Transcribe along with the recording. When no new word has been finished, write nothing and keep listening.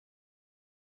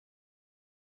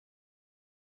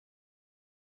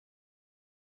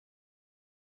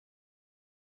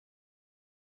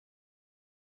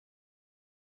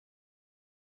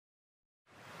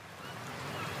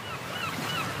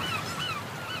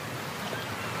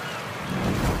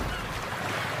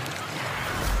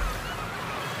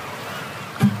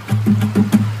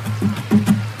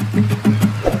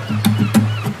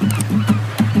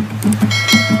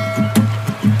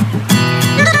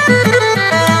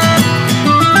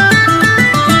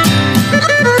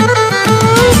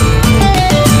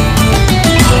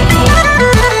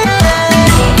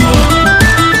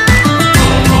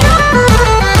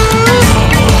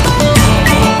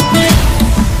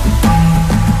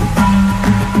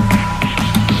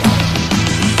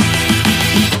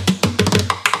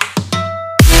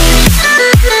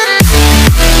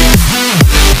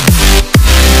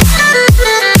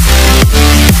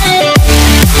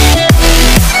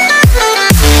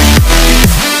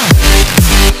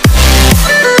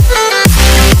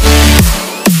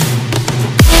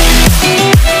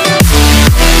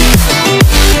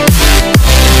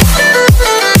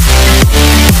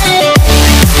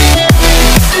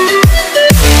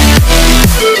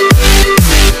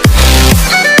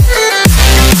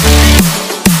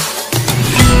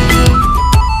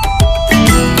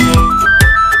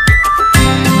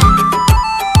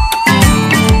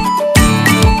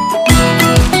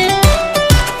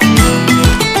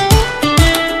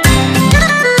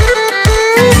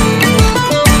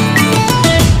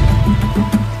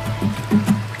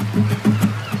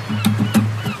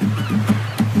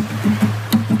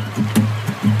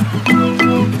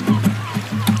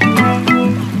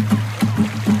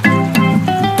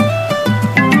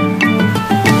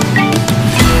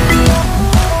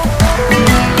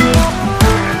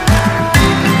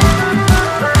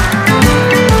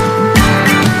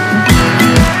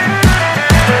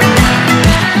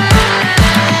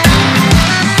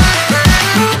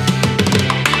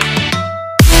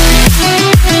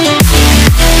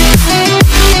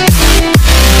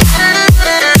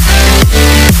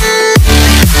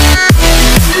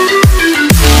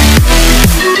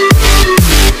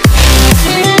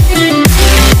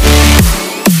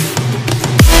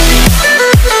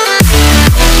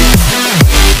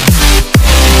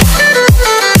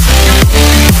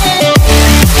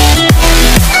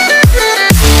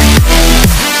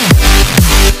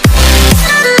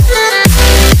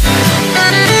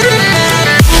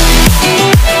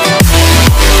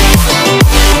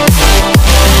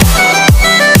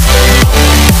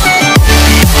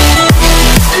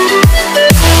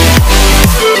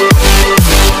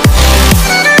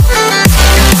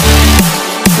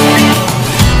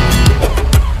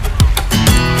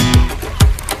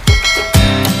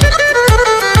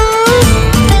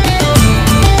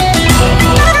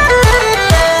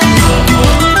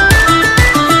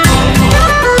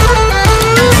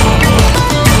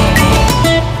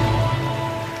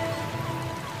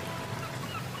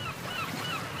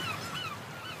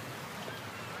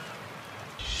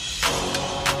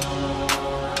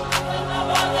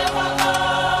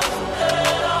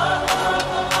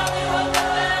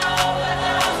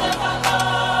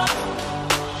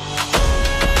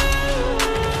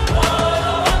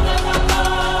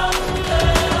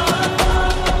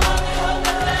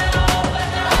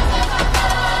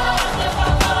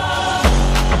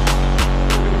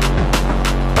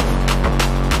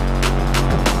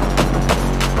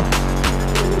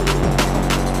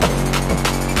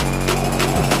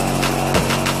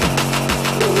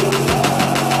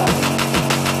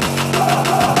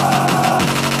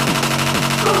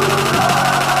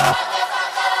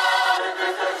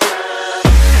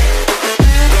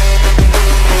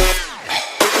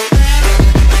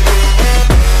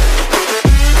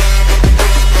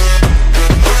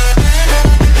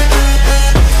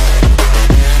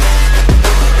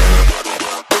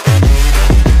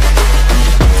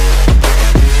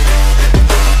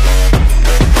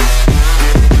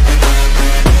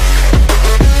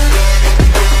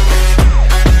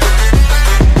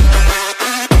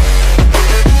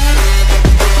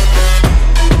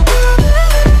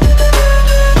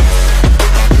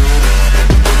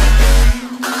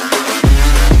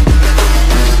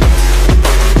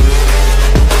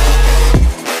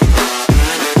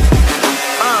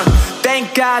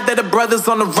God that the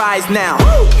brothers on the rise now.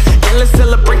 Endless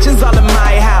celebrations all in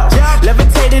my house.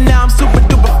 Levitating now, I'm super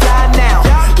duper fly now.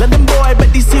 London boy, but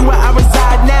DC where I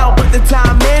reside now. Put the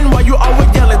time in while you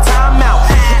always yelling time out.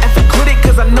 And for quit it,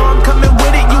 cause I know I'm coming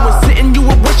with it. You were sitting, you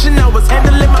were wishing I was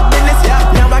handling my business.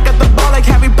 Now I got the ball like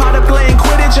Harry Potter playing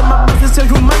Quidditch. And my business so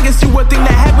humongous, you would think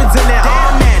that happens in it. Oh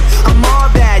man, I'm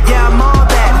all that, yeah, I'm all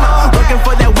that. Working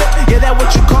for that whip, yeah, that what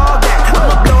you call that.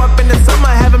 I'ma blow up in the summer,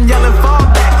 have them yelling fall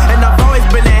back. And I've always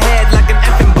been ahead like an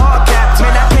effing ball cap.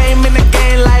 Man, I came in the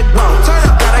game like, whoa.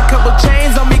 Got a couple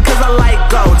chains on me cause I like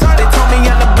gold. They told me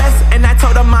I'm the best and I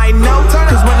told them I know.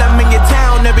 Cause when I'm in your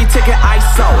town, every ticket I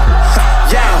sold.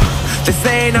 Yeah, they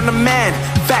saying I'm the man.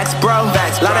 Facts, bro.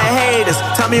 Lot of haters,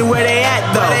 tell me where they at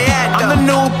though. I'm the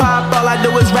new pop, all I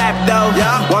do is rap though.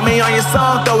 Want me on your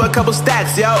song, throw a couple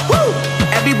stacks, yo.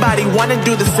 Everybody wanna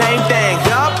do the same thing.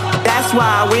 That's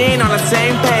why we ain't on the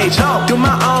same page. Do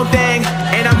my own thing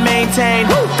and I maintain.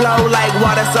 Flow like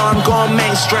water, so I'm going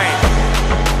mainstream.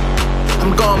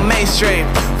 I'm going mainstream.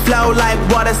 Flow like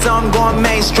water, so I'm going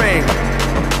mainstream.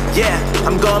 Yeah,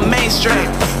 I'm going mainstream.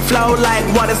 Flow like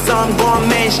water, so I'm going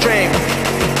mainstream.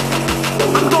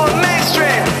 I'm going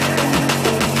mainstream.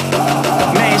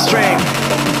 Mainstream.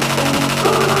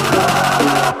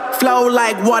 Flow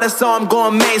like water, so I'm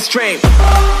going mainstream.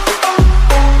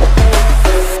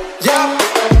 Yeah.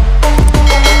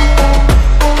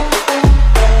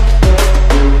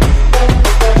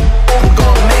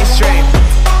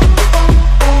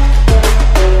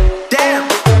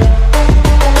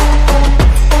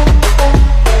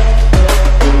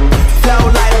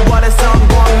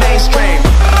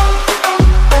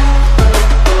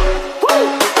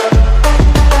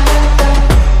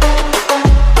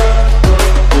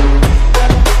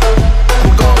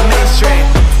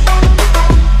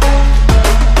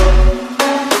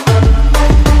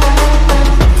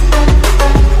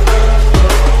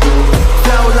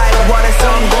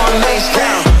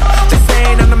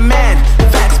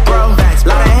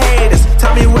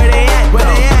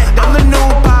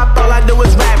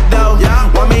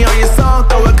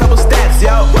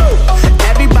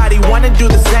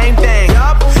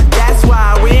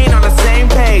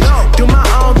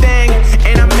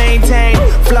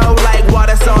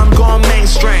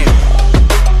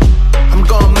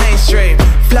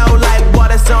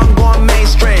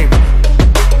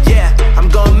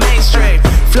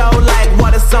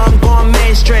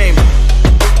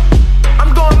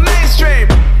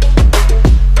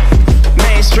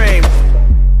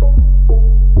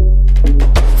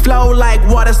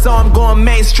 So I'm going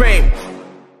mainstream.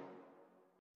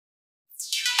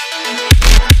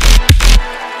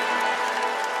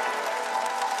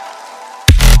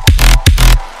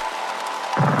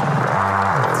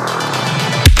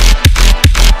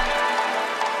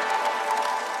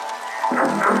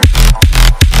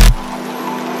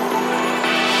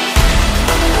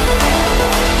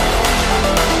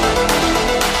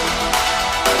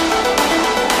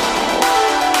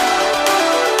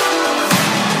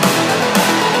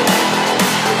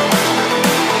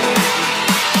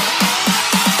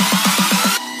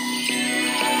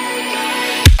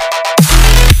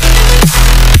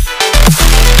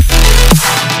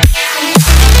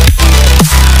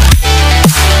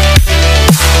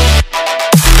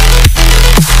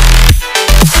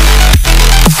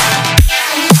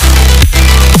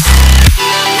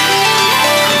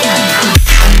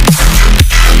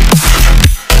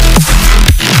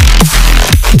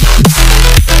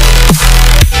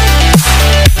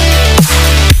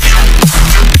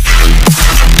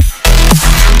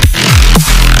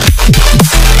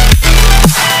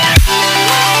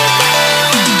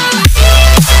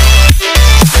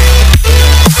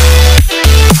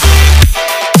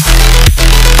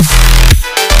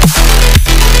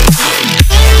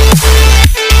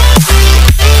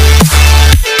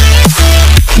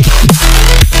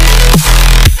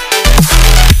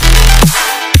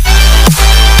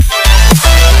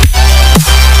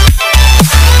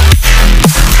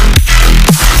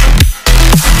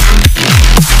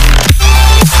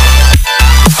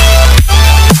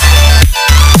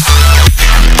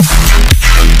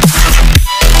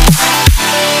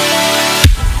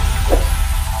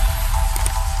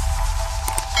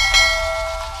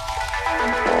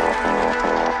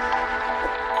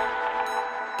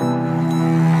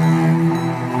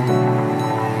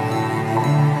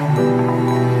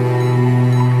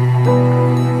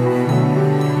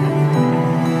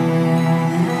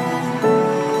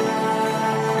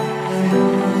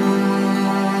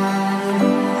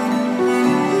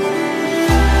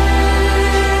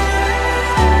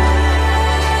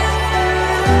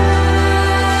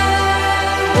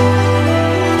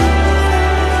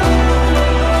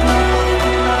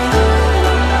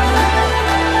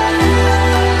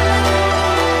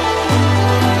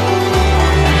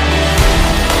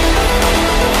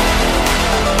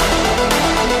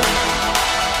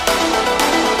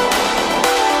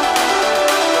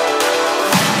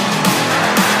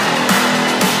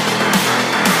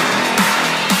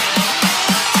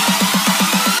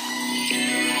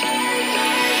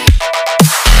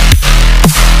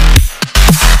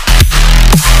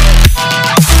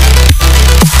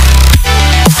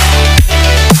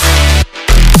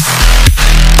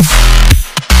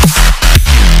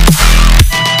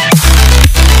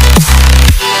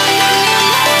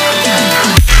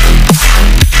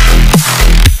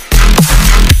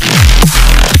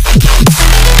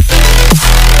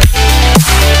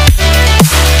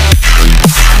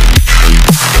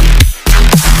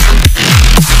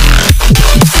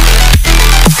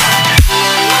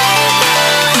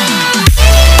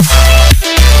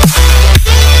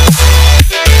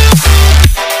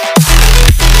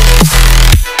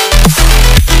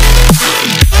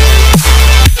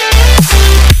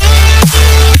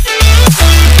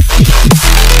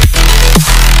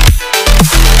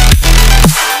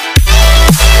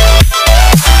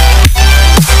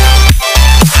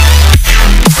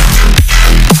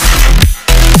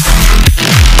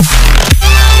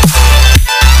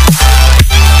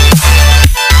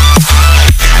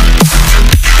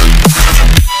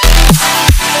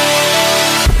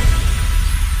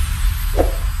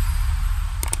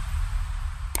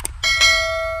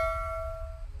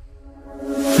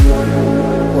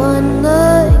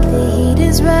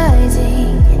 is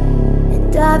rising,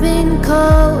 and I've been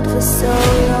cold for so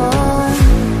long.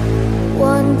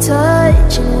 One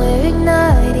touch and we're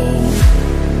igniting,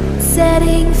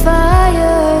 setting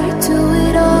fire to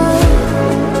it all.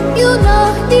 You know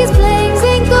these flames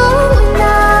ain't going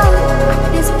out.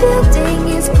 This building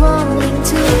is crumbling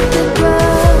to the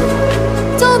ground.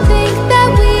 Don't think that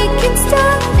we can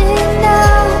stop it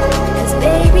now, 'cause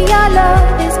baby our love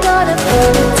is gonna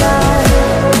burn it down.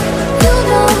 You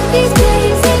know these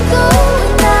flames ain't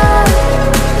going out.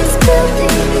 This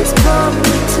building is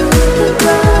crumbling to the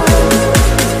ground.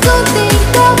 Don't think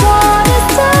I wanna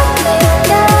stop it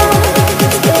now,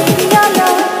 'cause baby our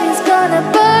love is gonna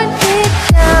burn it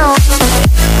down.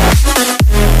 Burn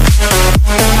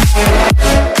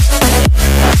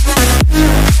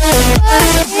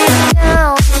it down.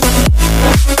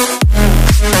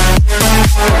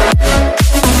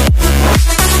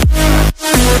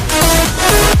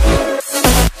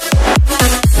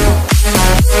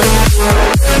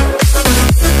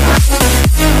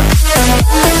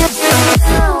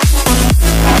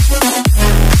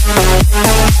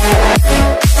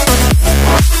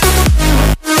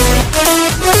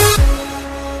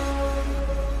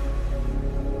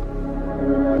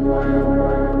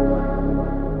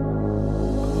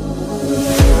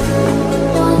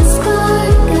 One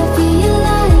spark, I feel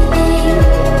lightning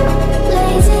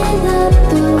blazing up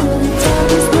through the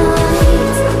darkest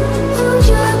nights. Hold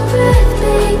your breath,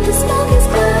 babe, the smoke is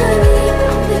burning.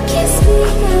 You kiss me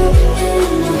now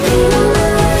and I'll be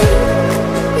alright.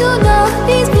 You know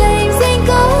these flames ain't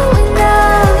going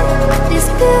out. This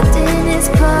building is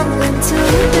crumbling to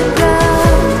the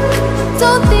ground.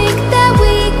 Don't